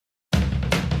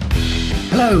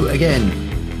Hello again.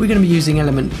 We're going to be using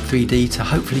Element 3D to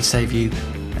hopefully save you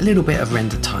a little bit of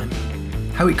render time.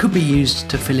 How it could be used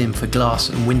to fill in for glass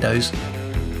and windows,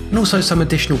 and also some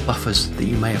additional buffers that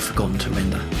you may have forgotten to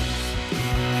render.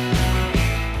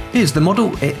 Here's the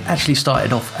model. It actually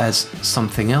started off as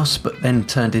something else, but then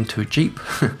turned into a Jeep.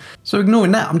 So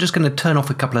ignoring that, I'm just going to turn off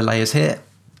a couple of layers here.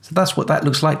 So that's what that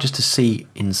looks like, just to see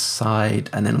inside.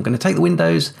 And then I'm going to take the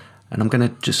windows and I'm going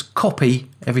to just copy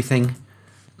everything,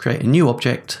 create a new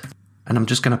object, and I'm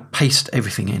just going to paste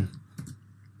everything in.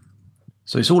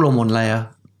 So it's all on one layer.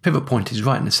 Pivot point is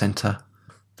right in the center.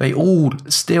 They all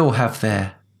still have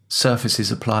their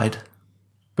surfaces applied.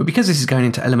 But because this is going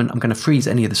into Element, I'm going to freeze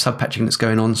any of the subpatching that's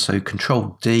going on, so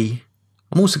Control D.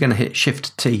 I'm also going to hit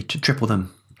Shift T to triple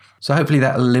them. So hopefully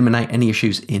that'll eliminate any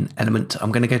issues in Element.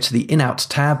 I'm going to go to the In-Out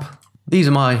tab. These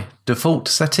are my default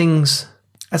settings.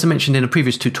 As I mentioned in a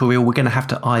previous tutorial, we're going to have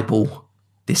to eyeball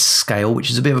this scale, which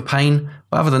is a bit of a pain.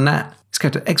 But other than that, let's go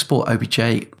to Export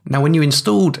OBJ. Now, when you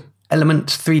installed Element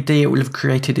 3D, it will have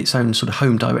created its own sort of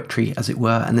home directory, as it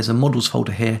were, and there's a models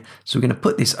folder here. So we're going to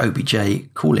put this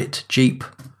OBJ, call it Jeep,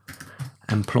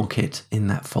 and plonk it in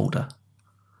that folder.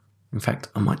 In fact,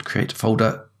 I might create a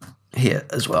folder here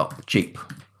as well, Jeep.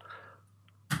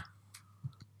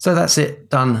 So that's it,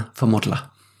 done for Modeler.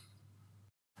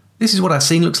 This is what our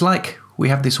scene looks like. We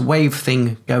have this wave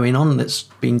thing going on that's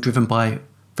being driven by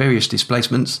various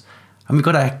displacements, and we've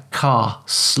got our car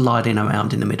sliding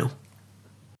around in the middle.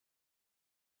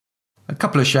 A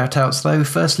couple of shout outs though.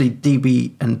 Firstly,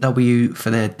 Db&w for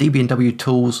their Db&w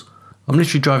Tools. I'm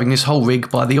literally driving this whole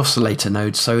rig by the oscillator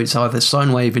node, so it's either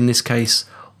sine wave in this case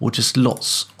or just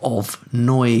lots of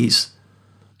noise.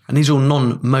 And these are all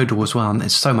non-modal as well, and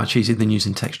it's so much easier than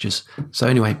using textures. So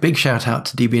anyway, big shout out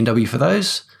to Db&w for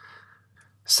those.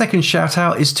 Second shout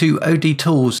out is to OD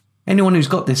Tools. Anyone who's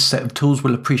got this set of tools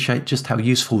will appreciate just how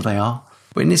useful they are.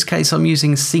 But in this case, I'm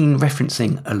using scene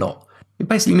referencing a lot. It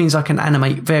basically means I can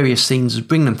animate various scenes,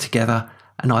 bring them together,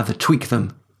 and either tweak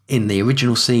them in the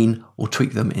original scene or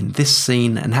tweak them in this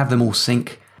scene and have them all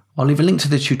sync. I'll leave a link to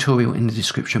the tutorial in the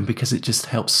description because it just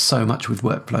helps so much with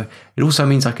workflow. It also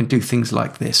means I can do things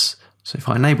like this. So if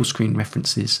I enable screen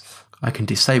references, I can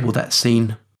disable that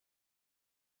scene.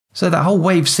 So that whole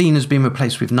wave scene has been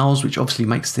replaced with nulls, which obviously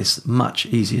makes this much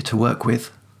easier to work with.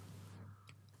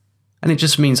 And it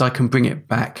just means I can bring it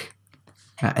back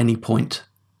at any point.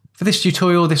 For this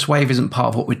tutorial, this wave isn't part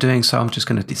of what we're doing, so I'm just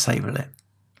going to disable it.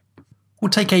 We'll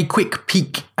take a quick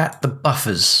peek at the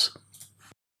buffers.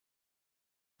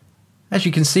 As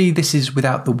you can see, this is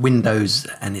without the windows,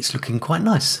 and it's looking quite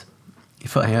nice,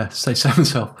 if I say so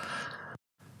myself.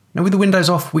 Now with the windows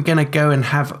off, we're going to go and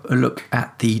have a look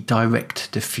at the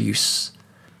direct diffuse.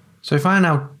 So if I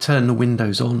now turn the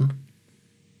windows on,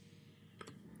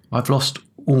 I've lost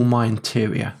all my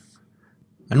interior.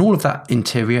 And all of that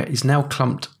interior is now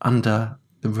clumped under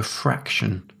the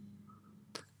refraction.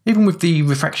 Even with the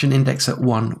refraction index at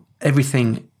 1,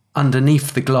 everything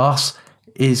underneath the glass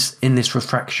is in this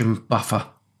refraction buffer,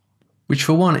 which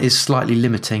for one is slightly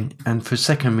limiting, and for a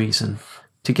second reason,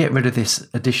 to get rid of this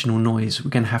additional noise,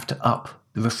 we're going to have to up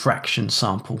the refraction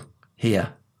sample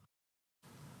here.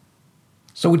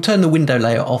 So we'll turn the window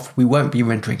layer off. We won't be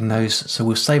rendering those, so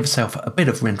we'll save ourselves a bit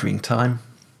of rendering time.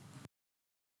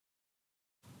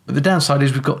 But the downside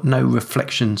is we've got no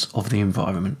reflections of the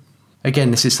environment.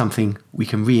 Again, this is something we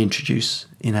can reintroduce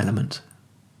in Element.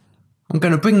 I'm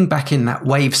going to bring back in that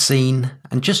wave scene,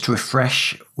 and just to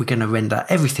refresh, we're going to render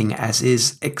everything as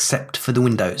is except for the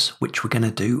windows, which we're going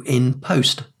to do in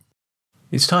post.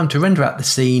 It's time to render out the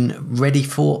scene ready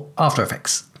for After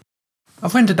Effects.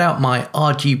 I've rendered out my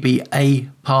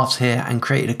RGBA paths here and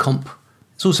created a comp.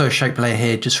 There's also a shape layer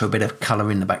here just for a bit of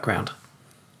colour in the background.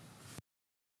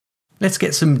 Let's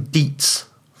get some deets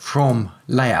from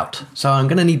layout. So I'm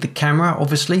going to need the camera,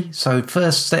 obviously. So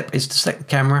first step is to select the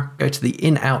camera, go to the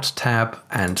In-Out tab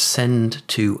and send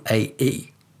to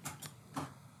AE.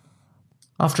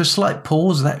 After a slight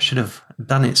pause, that should have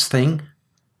done its thing.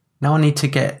 Now I need to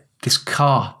get this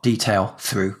car detail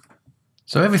through.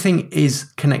 So everything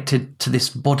is connected to this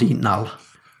body null,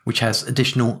 which has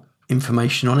additional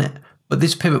information on it, but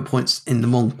this pivot point's in the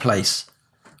wrong place.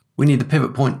 We need the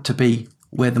pivot point to be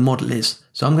where the model is.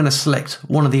 So I'm going to select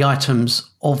one of the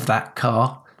items of that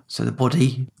car, so the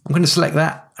body. I'm going to select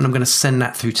that and I'm going to send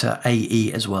that through to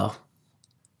AE as well.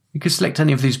 You can select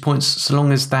any of these points so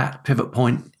long as that pivot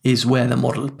point is where the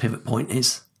model pivot point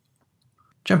is.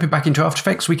 Jumping back into After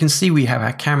Effects, we can see we have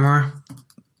our camera.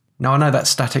 Now I know that's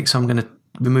static, so I'm going to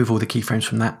remove all the keyframes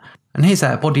from that. And here's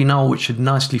our body null, which should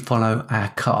nicely follow our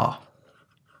car.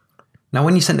 Now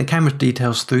when you send the camera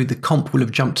details through, the comp will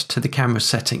have jumped to the camera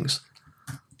settings.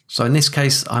 So in this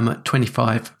case, I'm at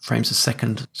 25 frames a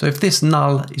second. So if this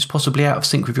null is possibly out of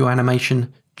sync with your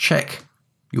animation, check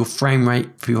your frame rate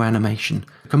for your animation.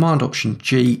 Command Option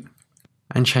G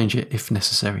and change it if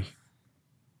necessary.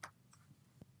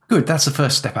 Good, that's the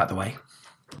first step out of the way.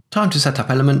 Time to set up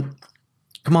element.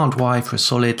 Command Y for a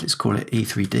solid, let's call it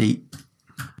E3D.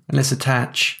 And let's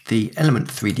attach the Element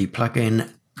 3D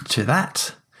plugin to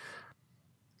that.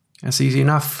 That's easy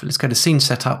enough. Let's go to Scene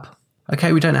Setup.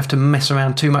 Okay, we don't have to mess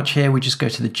around too much here. We just go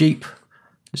to the Jeep.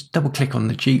 Just double click on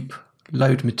the Jeep,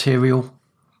 load material.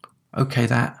 Okay,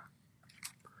 that.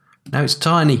 Now it's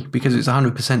tiny because it's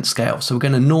 100% scale. So we're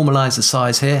going to normalize the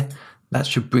size here. That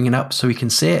should bring it up so we can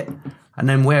see it. And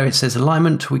then where it says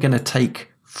alignment, we're going to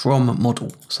take from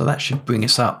model. So that should bring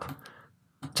us up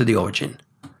to the origin.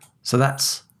 So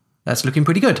that's looking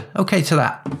pretty good. Okay to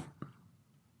that.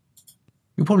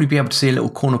 You'll probably be able to see a little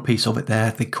corner piece of it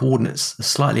there. The coordinates are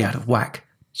slightly out of whack.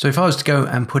 So if I was to go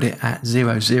and put it at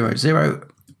 0, 0, 0,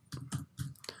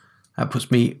 that puts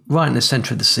me right in the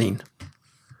center of the scene.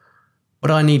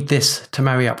 But I need this to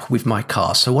marry up with my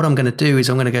car. So what I'm going to do is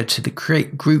I'm going to go to the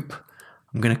create group.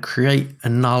 I'm going to create a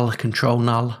null, control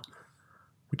null,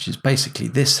 which is basically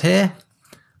this here.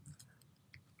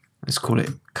 Let's call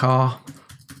it car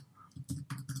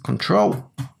control.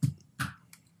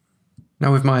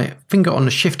 Now with my finger on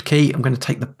the shift key, I'm going to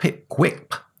take the pick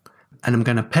whip and I'm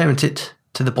going to parent it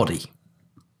to the body.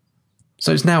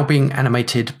 So it's now being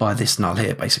animated by this null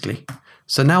here, basically.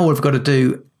 So now all we've got to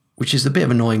do, which is the bit of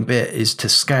annoying bit, is to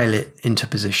scale it into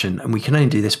position. And we can only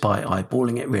do this by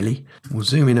eyeballing it, really. We'll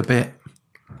zoom in a bit.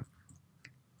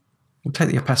 We'll take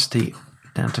the opacity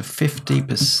down to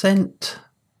 50%.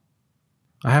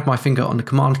 I have my finger on the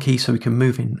command key so we can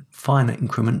move in finer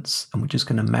increments, and we're just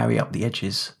going to marry up the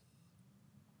edges.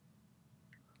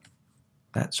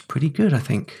 That's pretty good, I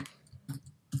think.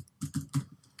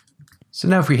 So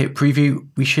now if we hit preview,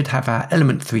 we should have our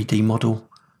Element 3D model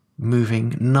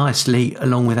moving nicely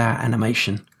along with our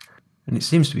animation. And it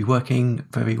seems to be working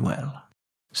very well.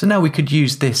 So now we could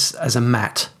use this as a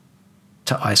matte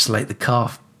to isolate the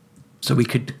car. So we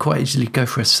could quite easily go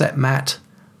for a set matte,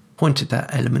 point at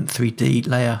that Element 3D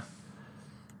layer,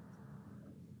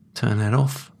 turn that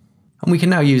off. And we can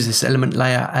now use this element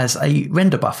layer as a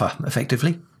render buffer,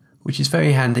 effectively, which is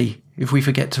very handy if we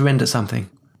forget to render something.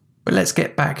 But let's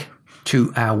get back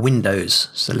to our windows.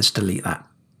 So let's delete that.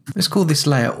 Let's call this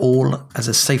layer all as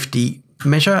a safety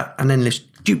measure, and then let's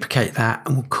duplicate that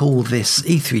and we'll call this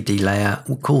E3D layer,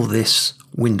 we'll call this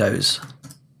Windows.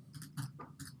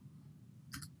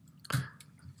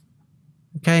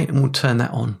 Okay, and we'll turn that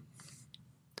on.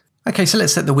 Okay, so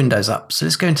let's set the windows up. So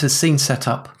let's go into the scene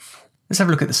setup. Let's have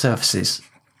a look at the surfaces.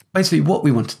 Basically what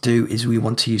we want to do is we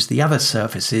want to use the other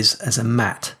surfaces as a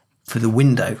matte for the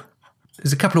window.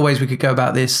 There's a couple of ways we could go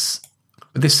about this,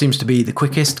 but this seems to be the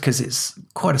quickest because it's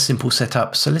quite a simple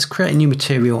setup. So let's create a new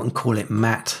material and call it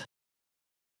matte.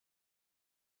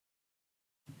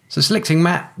 So selecting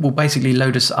matte will basically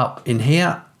load us up in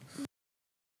here.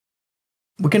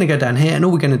 We're going to go down here and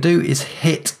all we're going to do is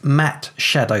hit matte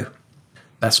shadow.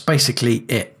 That's basically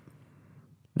it.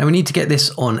 Now we need to get this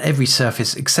on every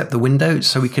surface except the window.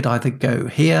 So we could either go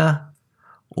here,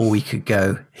 or we could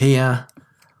go here,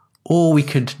 or we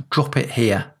could drop it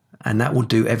here, and that will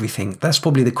do everything. That's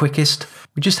probably the quickest.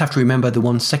 We just have to remember the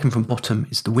 1 second from bottom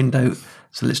is the window.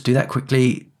 So let's do that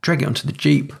quickly. Drag it onto the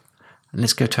Jeep, and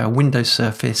let's go to our window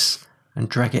surface and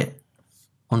drag it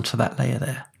onto that layer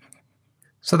there.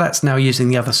 So that's now using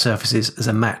the other surfaces as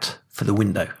a matte for the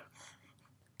window.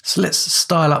 So let's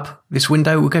style up this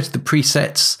window. We'll go to the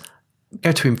presets,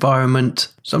 go to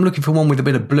environment. So I'm looking for one with a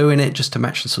bit of blue in it just to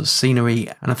match the sort of scenery.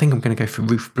 And I think I'm going to go for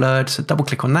roof blurred. So double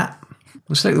click on that.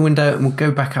 We'll select the window and we'll go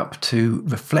back up to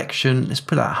reflection. Let's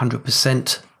put that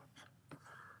 100%.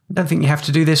 I don't think you have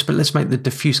to do this, but let's make the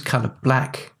diffuse color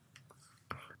black.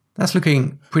 That's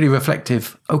looking pretty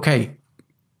reflective. Okay.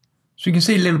 So you can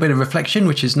see a little bit of reflection,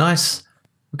 which is nice.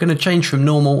 We're going to change from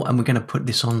normal and we're going to put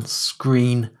this on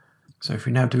screen. So if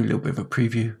we now do a little bit of a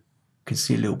preview, you can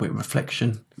see a little bit of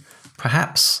reflection.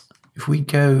 Perhaps if we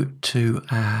go to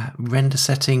render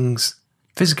settings,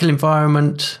 physical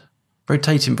environment,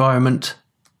 rotate environment,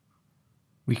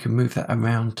 we can move that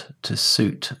around to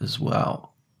suit as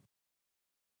well.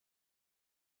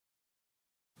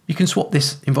 You can swap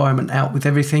this environment out with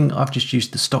everything. I've just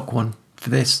used the stock one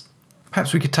for this.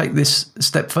 Perhaps we could take this a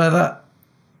step further.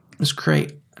 Let's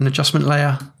create an adjustment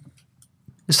layer.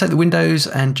 Let's take the windows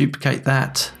and duplicate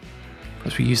that.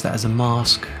 Perhaps we use that as a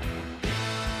mask.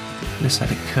 Let's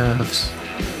add curves.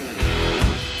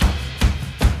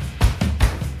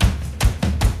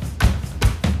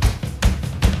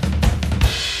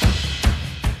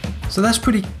 So that's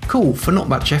pretty cool for not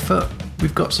much effort.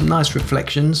 We've got some nice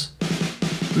reflections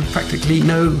with practically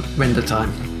no render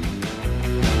time.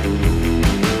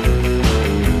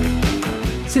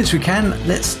 Since we can,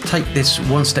 let's take this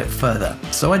one step further.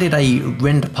 So I did a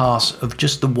render pass of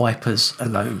just the wipers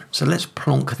alone. So let's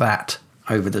plonk that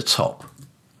over the top.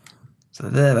 So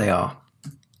there they are.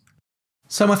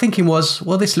 So my thinking was,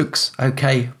 well, this looks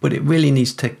okay, but it really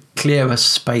needs to clear a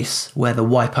space where the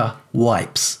wiper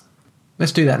wipes.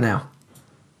 Let's do that now.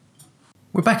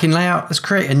 We're back in layout. Let's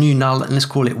create a new null and let's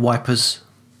call it wipers.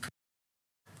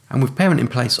 And with parent in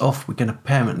place off, we're going to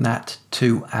parent that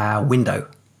to our window.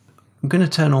 I'm going to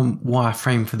turn on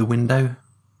wireframe for the window,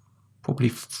 probably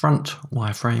front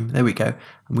wireframe. There we go.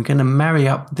 And we're going to marry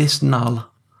up this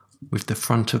null with the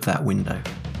front of that window.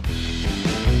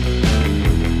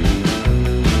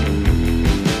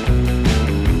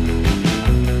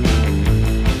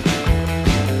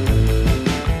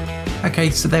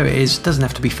 Okay, so there it is. Doesn't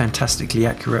have to be fantastically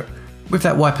accurate. With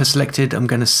that wiper selected, I'm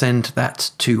going to send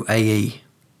that to AE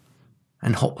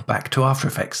and hop back to After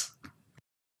Effects.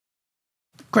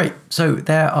 Great, so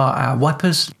there are our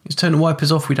wipers. Let's turn the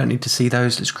wipers off, we don't need to see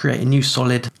those. Let's create a new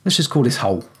solid. Let's just call this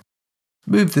hole.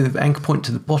 Move the anchor point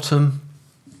to the bottom.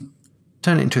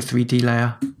 Turn it into a 3D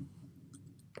layer.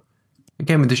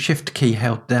 Again, with the Shift key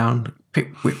held down,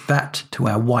 whip that to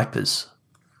our wipers.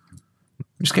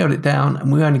 We scaled it down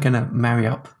and we're only going to marry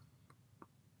up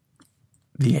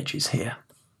the edges here.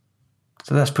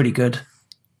 So that's pretty good.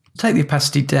 Take the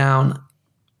opacity down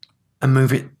and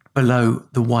move it below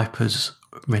the wipers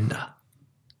render.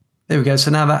 There we go.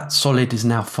 So now that solid is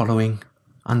now following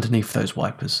underneath those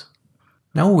wipers.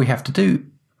 Now all we have to do,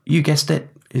 you guessed it,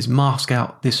 is mask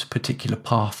out this particular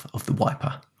path of the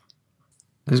wiper.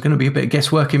 There's going to be a bit of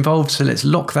guesswork involved, so let's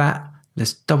lock that.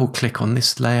 Let's double click on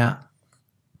this layer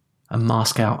and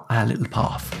mask out our little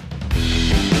path.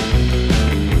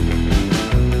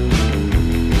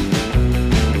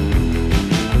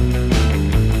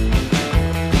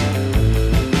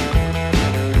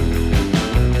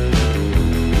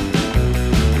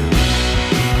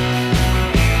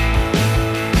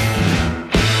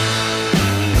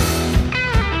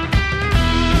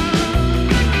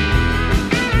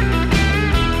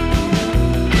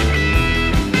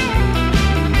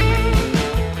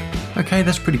 Okay,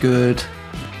 that's pretty good.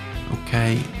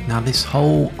 Okay, now this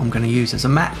hole I'm going to use as a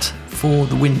matte for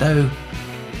the window.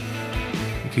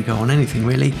 It could go on anything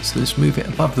really, so let's move it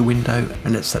above the window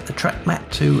and let's set the track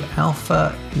matte to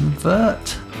alpha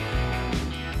invert.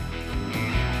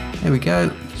 There we go.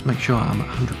 Just make sure I'm at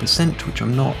 100%, which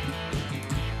I'm not,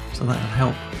 so that'll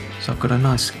help. So I've got a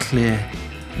nice clear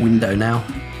window now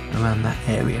around that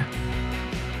area.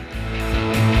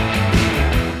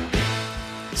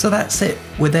 So that's it,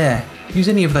 we're there. Use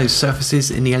any of those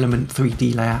surfaces in the Element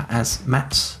 3D layer as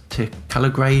mattes to color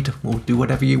grade or do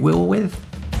whatever you will with.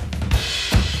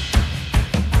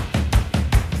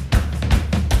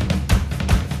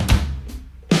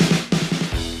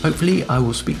 Hopefully I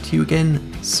will speak to you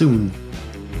again soon.